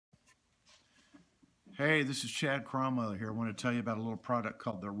Hey, this is Chad Cromwell here. I want to tell you about a little product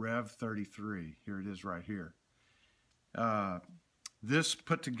called the REV33. Here it is right here. This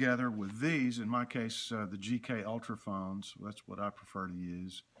put together with these, in my case, the GK Ultraphones, that's what I prefer to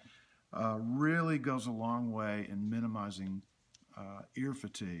use, really goes a long way in minimizing ear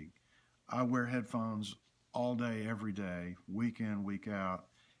fatigue. I wear headphones all day, every day, week in, week out,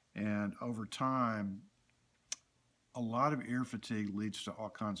 and over time, a lot of ear fatigue leads to all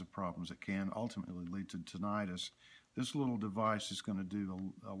kinds of problems. It can ultimately lead to tinnitus. This little device is going to do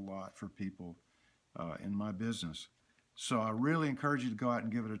a lot for people in my business. So I really encourage you to go out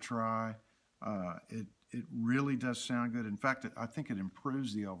and give it a try. It really does sound good. In fact, I think it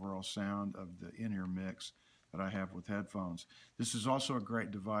improves the overall sound of the in-ear mix that I have with headphones. This is also a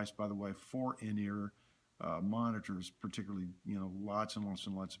great device, by the way, for in-ear monitors, particularly, lots and lots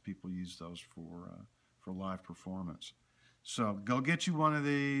and lots of people use those for live performance. So go get you one of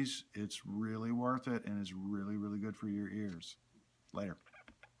these. It's really worth it, and it's really, really good for your ears. Later.